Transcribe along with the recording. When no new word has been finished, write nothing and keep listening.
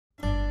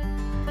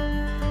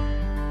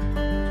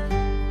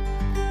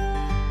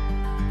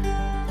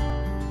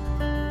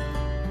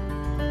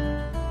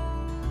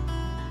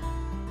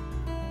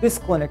This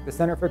clinic, the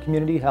Center for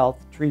Community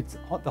Health, treats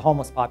the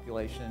homeless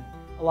population.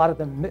 A lot of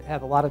them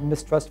have a lot of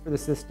mistrust for the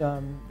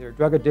system, they're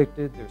drug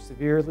addicted, they're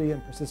severely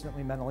and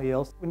persistently mentally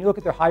ill. When you look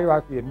at their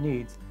hierarchy of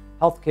needs,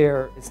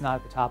 healthcare is not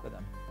at the top of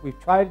them. We've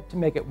tried to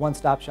make it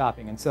one-stop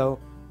shopping, and so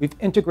we've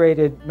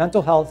integrated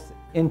mental health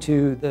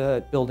into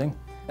the building.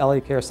 LA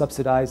Care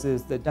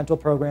subsidizes the dental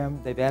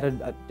program. They've added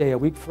a day a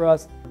week for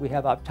us. We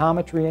have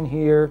optometry in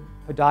here,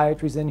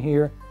 podiatry's in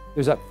here.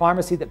 There's a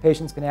pharmacy that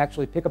patients can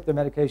actually pick up their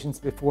medications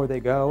before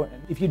they go.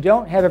 And if you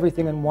don't have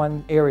everything in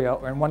one area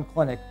or in one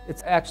clinic,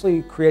 it's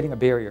actually creating a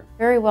barrier.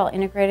 Very well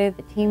integrated.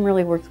 The team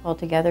really works well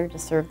together to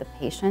serve the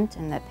patient,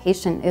 and that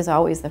patient is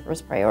always the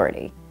first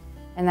priority.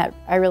 And that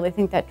I really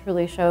think that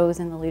truly shows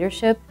in the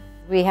leadership.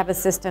 We have a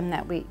system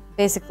that we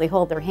basically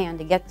hold their hand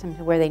to get them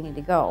to where they need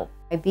to go.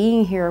 By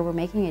being here, we're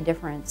making a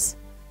difference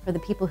for the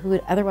people who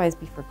would otherwise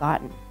be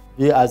forgotten.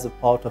 We, as a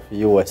part of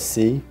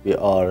USC, we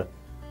are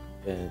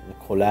in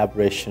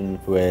collaboration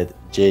with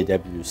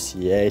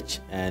JWCH,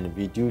 and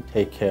we do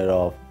take care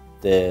of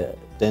the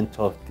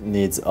dental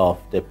needs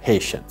of the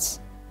patients.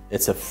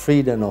 It's a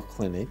free dental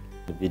clinic.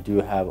 We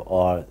do have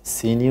our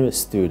senior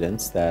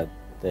students that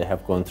they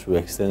have gone through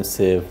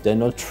extensive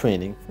dental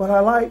training. What I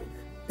like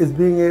is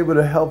being able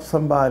to help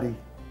somebody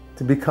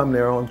to become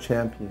their own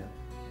champion,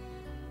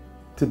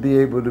 to be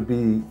able to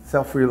be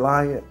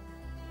self-reliant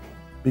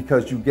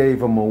because you gave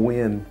them a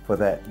win for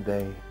that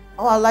day.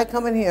 Oh, I like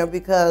coming here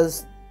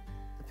because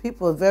the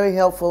people are very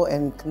helpful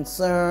and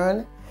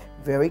concerned,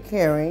 very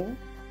caring.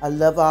 I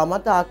love all my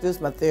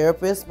doctors, my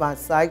therapist, my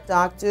psych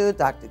doctor,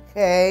 Dr.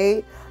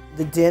 K,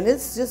 the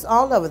dentist, just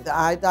all of it, the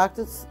eye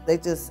doctors,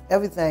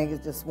 everything is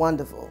just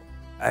wonderful.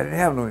 I didn't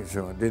have no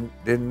insurance,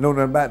 didn't know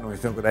nothing about no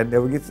insurance because I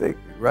never get sick,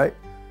 right?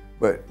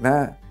 But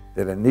now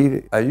that I need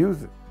it, I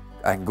use it.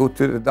 I can go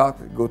to the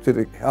doctor, go to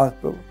the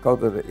hospital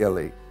because of the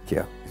LA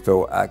Care.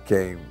 So I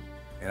came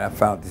and I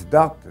found this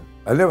doctor.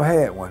 I never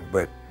had one,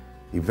 but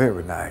he's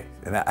very nice.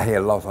 And I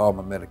had lost all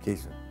my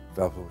medication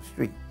off on the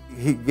street.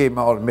 He gave me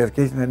all the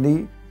medication I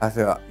need. I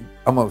said,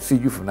 I'm gonna see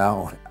you from now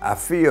on. I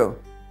feel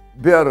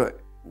better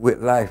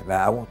with life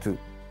now. I want to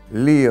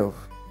live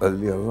a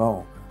little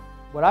longer.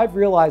 What I've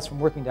realized from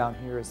working down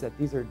here is that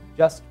these are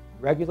just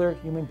regular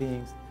human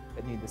beings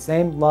that need the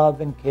same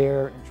love and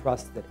care and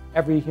trust that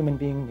every human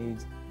being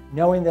needs.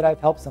 Knowing that I've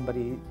helped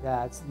somebody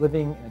that's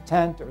living in a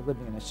tent or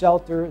living in a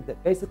shelter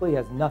that basically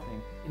has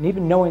nothing, and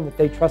even knowing that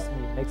they trust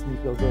me makes me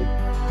feel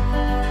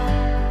good.